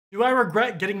Do I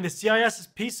regret getting the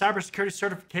CISSP cybersecurity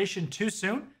certification too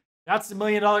soon? That's the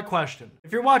 $1,000,000 question.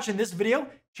 If you're watching this video,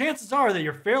 chances are that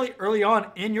you're fairly early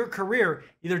on in your career,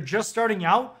 either just starting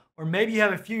out or maybe you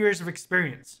have a few years of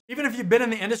experience. Even if you've been in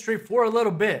the industry for a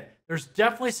little bit, there's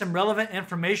definitely some relevant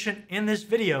information in this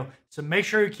video, so make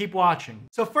sure you keep watching.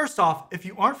 So first off, if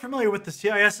you aren't familiar with the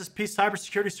CISSP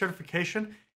cybersecurity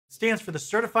certification, it stands for the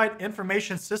Certified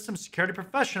Information Systems Security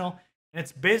Professional, and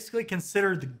it's basically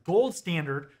considered the gold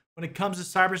standard when it comes to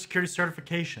cybersecurity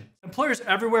certification. Employers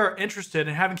everywhere are interested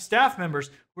in having staff members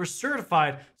who are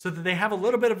certified so that they have a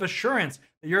little bit of assurance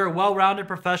that you're a well-rounded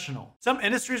professional. Some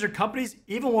industries or companies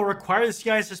even will require the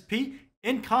CISSP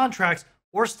in contracts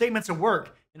or statements of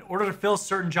work in order to fill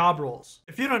certain job roles.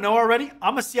 If you don't know already,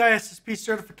 I'm a CISSP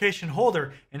certification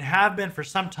holder and have been for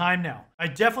some time now. I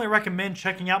definitely recommend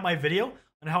checking out my video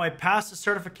on how I passed the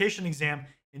certification exam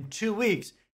in 2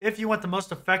 weeks if you want the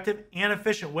most effective and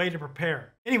efficient way to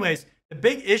prepare. Anyways, the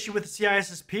big issue with the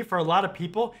CISSP for a lot of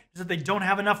people is that they don't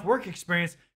have enough work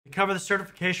experience to cover the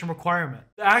certification requirement.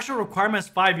 The actual requirement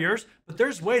is 5 years, but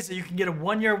there's ways that you can get a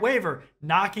 1-year waiver,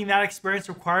 knocking that experience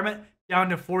requirement down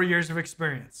to 4 years of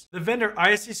experience. The vendor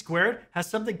ISC² has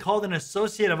something called an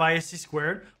associate of ISC²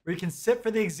 where you can sit for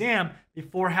the exam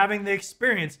before having the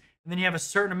experience, and then you have a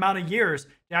certain amount of years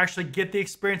to actually get the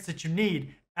experience that you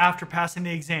need after passing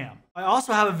the exam. I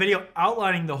also have a video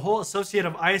outlining the whole associate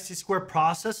of ISC²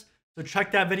 process, so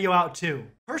check that video out too.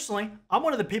 Personally, I'm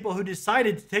one of the people who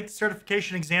decided to take the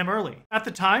certification exam early. At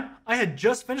the time, I had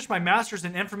just finished my master's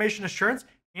in information assurance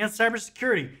and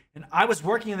cybersecurity, and I was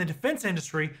working in the defense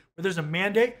industry where there's a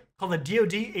mandate called the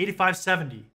DoD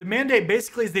 8570. The mandate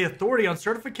basically is the authority on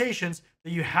certifications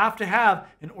that you have to have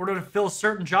in order to fill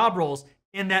certain job roles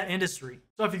in that industry.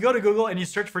 So if you go to Google and you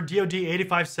search for DoD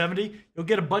 8570, you'll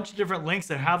get a bunch of different links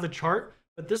that have the chart,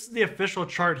 but this is the official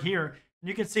chart here. And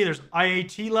you can see there's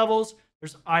IAT levels,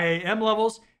 there's IAM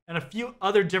levels, and a few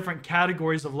other different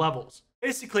categories of levels.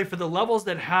 Basically, for the levels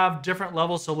that have different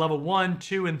levels, so level 1,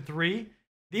 2, and 3,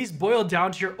 these boil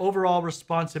down to your overall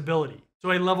responsibility.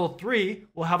 So a level 3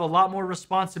 will have a lot more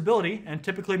responsibility and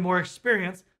typically more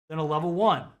experience than a level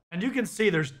 1. And you can see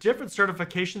there's different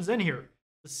certifications in here.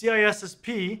 The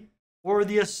CISSP, or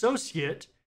the associate,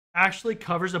 actually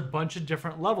covers a bunch of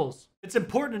different levels. It's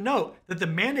important to note that the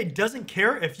mandate doesn't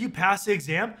care if you pass the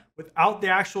exam without the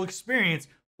actual experience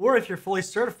or if you're fully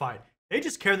certified. They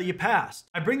just care that you passed.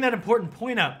 I bring that important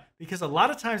point up because a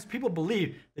lot of times people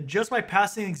believe that just by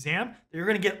passing the exam that you're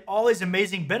going to get all these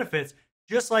amazing benefits,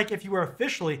 just like if you were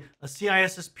officially a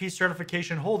CISSP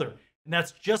certification holder. And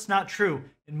that's just not true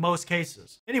in most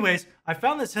cases. Anyways, I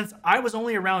found that since I was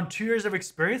only around 2 years of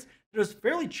experience, it was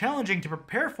fairly challenging to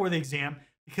prepare for the exam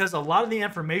because a lot of the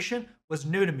information was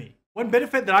new to me. One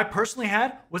benefit that I personally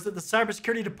had was that the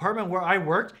cybersecurity department where I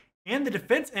worked and the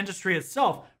defense industry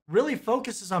itself really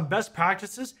focuses on best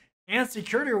practices and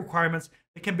security requirements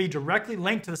that can be directly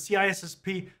linked to the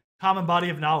CISSP common body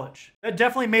of knowledge. That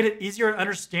definitely made it easier to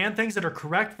understand things that are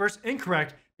correct versus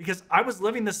incorrect because I was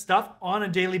living this stuff on a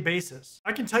daily basis.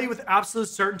 I can tell you with absolute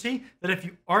certainty that if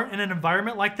you aren't in an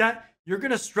environment like that, you're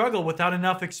going to struggle without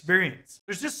enough experience.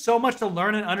 There's just so much to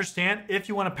learn and understand if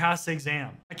you want to pass the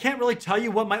exam. I can't really tell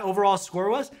you what my overall score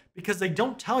was because they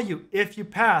don't tell you if you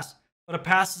pass, but a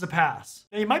pass is a pass.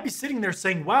 Now you might be sitting there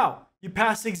saying, wow, you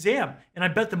passed the exam, and I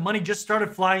bet the money just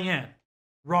started flying in.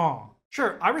 Wrong.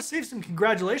 Sure, I received some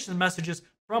congratulations messages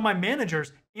from my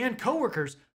managers and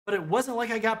coworkers, but it wasn't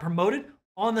like I got promoted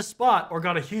on the spot or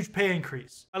got a huge pay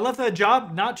increase. I left that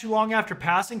job not too long after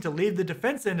passing to leave the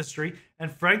defense industry,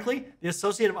 and frankly, the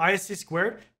associate of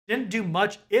ISC² didn't do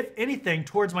much, if anything,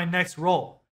 towards my next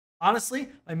role. Honestly,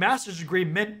 my master's degree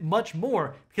meant much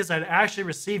more because I'd actually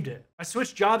received it. I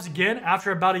switched jobs again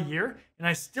after about a year, and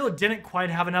I still didn't quite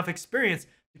have enough experience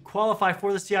to qualify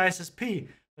for the CISSP,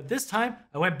 but this time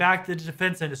I went back to the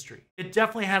defense industry. It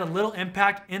definitely had a little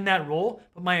impact in that role,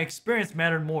 but my experience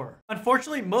mattered more.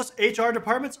 Unfortunately, most HR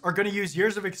departments are going to use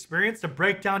years of experience to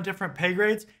break down different pay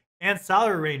grades and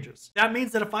salary ranges. That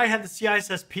means that if I had the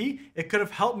CISSP, it could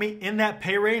have helped me in that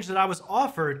pay range that I was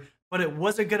offered, but it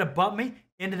wasn't going to bump me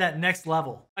into that next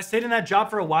level. I stayed in that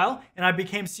job for a while and I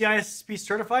became CISSP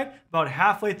certified about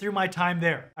halfway through my time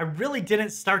there. I really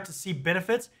didn't start to see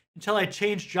benefits until I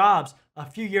changed jobs a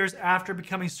few years after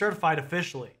becoming certified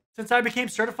officially. Since I became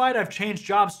certified, I've changed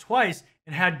jobs twice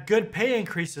and had good pay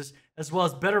increases as well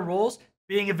as better roles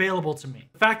being available to me.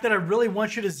 The fact that I really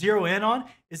want you to zero in on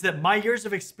is that my years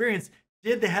of experience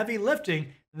did the heavy lifting,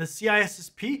 and the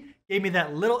CISSP gave me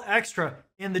that little extra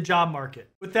in the job market.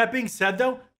 With that being said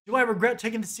though, Do I regret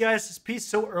taking the CISSP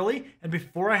so early and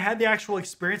before I had the actual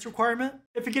experience requirement?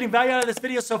 If you're getting value out of this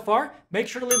video so far, make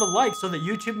sure to leave a like so that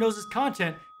YouTube knows this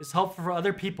content is helpful for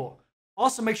other people.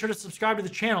 Also, make sure to subscribe to the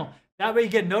channel. That way you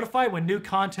get notified when new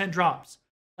content drops.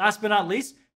 Last but not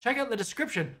least, check out the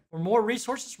description for more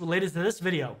resources related to this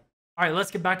video. All right, let's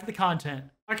get back to the content.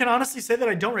 I can honestly say that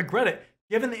I don't regret it,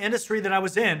 given the industry that I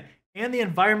was in and the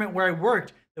environment where I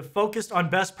worked that focused on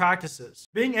best practices.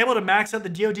 Being able to max out the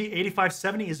DoD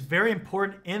 8570 is very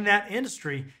important in that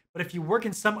industry, but if you work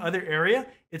in some other area,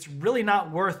 it's really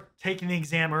not worth taking the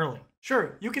exam early.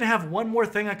 Sure, you can have one more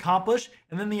thing accomplished,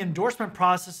 and then the endorsement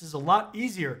process is a lot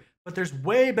easier, but there's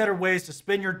way better ways to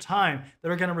spend your time that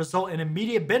are going to result in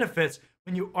immediate benefits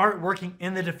when you aren't working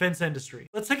in the defense industry.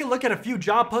 Let's take a look at a few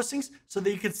job postings so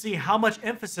that you can see how much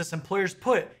emphasis employers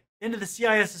put into the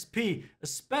CISSP,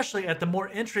 especially at the more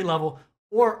entry level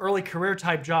or early career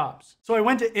type jobs. So I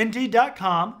went to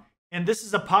Indeed.com, and this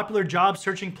is a popular job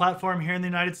searching platform here in the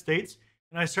United States.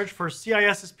 And I searched for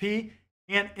CISSP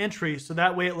and entry, so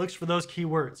that way it looks for those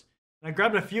keywords. And I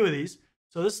grabbed a few of these.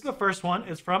 So this is the first one.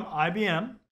 It's from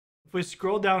IBM. If we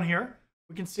scroll down here,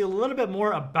 we can see a little bit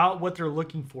more about what they're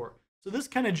looking for. So this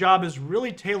kind of job is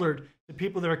really tailored to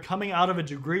people that are coming out of a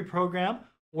degree program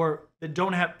or that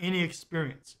don't have any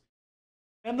experience.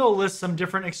 And they'll list some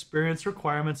different experience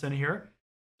requirements in here.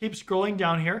 Keep scrolling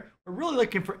down here. We're really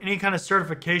looking for any kind of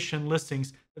certification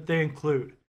listings that they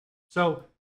include. So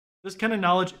this kind of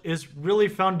knowledge is really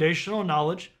foundational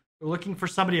knowledge. They're looking for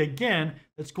somebody, again,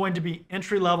 that's going to be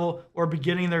entry level or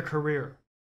beginning their career.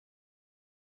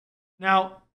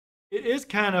 Now, it is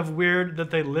kind of weird that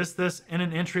they list this in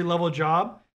an entry level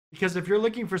job, because if you're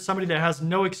looking for somebody that has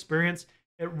no experience,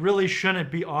 it really shouldn't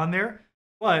be on there.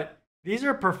 But these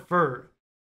are preferred.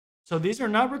 So these are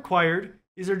not required.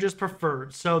 These are just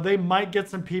preferred. So they might get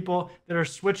some people that are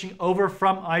switching over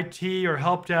from IT or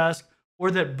help desk,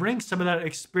 or that bring some of that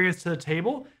experience to the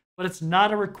table, but it's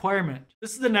not a requirement.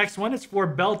 This is the next one. It's for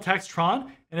Bell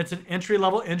Textron, and it's an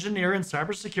entry-level engineer in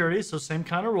cybersecurity, so same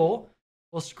kind of role.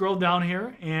 We'll scroll down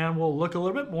here and we'll look a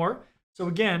little bit more. So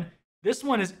again, this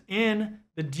one is in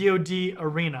the DoD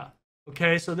arena.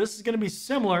 Okay, so this is going to be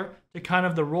similar to kind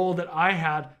of the role that I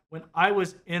had when I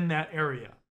was in that area.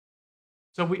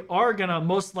 So we are going to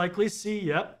most likely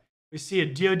see, we see a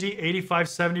DoD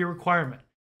 8570 requirement.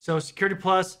 So Security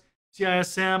Plus,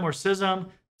 CISM or CISM,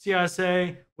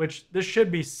 CISA, which this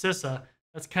should be CISA.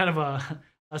 That's kind of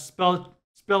a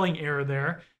spelling error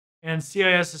there. And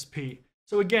CISSP.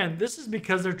 So again, this is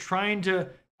because they're trying to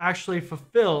actually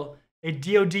fulfill a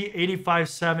DoD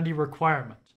 8570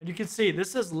 requirement. And you can see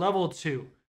this is level 2.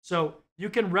 So you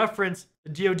can reference the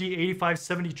DoD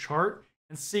 8570 chart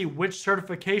and see which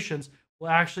certifications will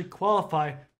actually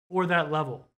qualify for that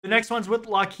level. The next one's with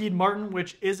Lockheed Martin,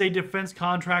 which is a defense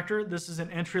contractor. This is an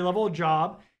entry-level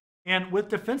job. And with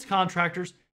defense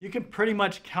contractors, you can pretty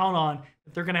much count on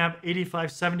that they're going to have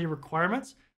 8570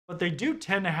 requirements, but they do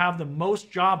tend to have the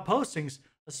most job postings,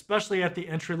 especially at the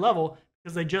entry level,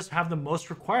 because they just have the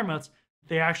most requirements that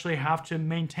they actually have to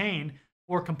maintain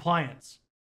for compliance.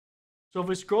 So if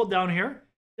we scroll down here,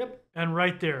 and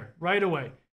right there, right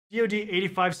away, DoD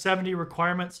 8570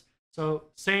 requirements. So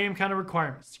same kind of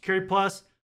requirements, Security Plus,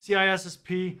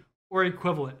 CISSP, or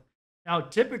equivalent. Now,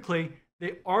 typically,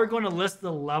 they are going to list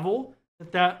the level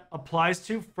that applies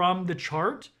to from the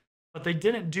chart, but they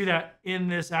didn't do that in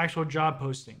this actual job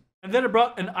posting. And then it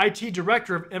brought an IT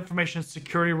Director of Information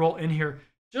Security role in here,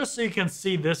 just so you can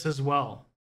see this as well.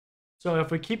 So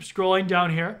if we keep scrolling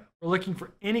down here, we're looking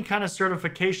for any kind of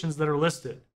certifications that are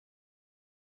listed.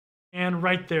 And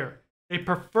right there, they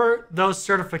prefer those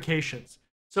certifications.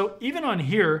 So even on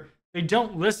here, they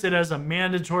don't list it as a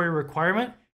mandatory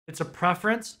requirement. It's a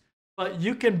preference, but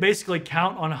you can basically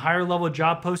count on higher level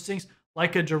job postings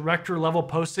like a director level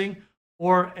posting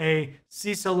or a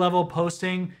CISO level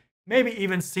posting, maybe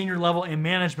even senior level and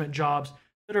management jobs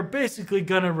that are basically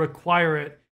going to require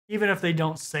it, even if they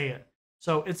don't say it.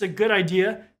 So it's a good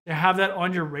idea to have that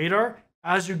on your radar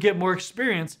as you get more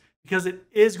experience, because it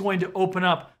is going to open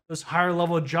up those higher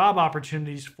level job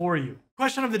opportunities for you.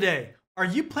 Question of the day. Are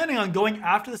you planning on going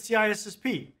after the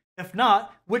CISSP? If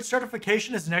not, which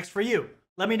certification is next for you?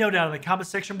 Let me know down in the comment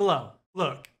section below.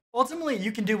 Look, ultimately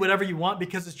you can do whatever you want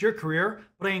because it's your career,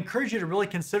 but I encourage you to really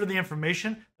consider the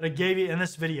information that I gave you in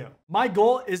this video. My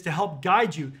goal is to help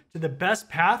guide you to the best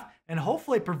path and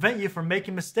hopefully prevent you from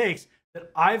making mistakes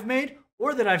that I've made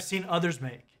or that I've seen others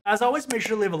make. As always, make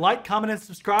sure to leave a like, comment, and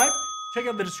subscribe. Check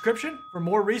out the description for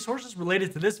more resources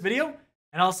related to this video,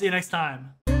 and I'll see you next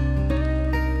time.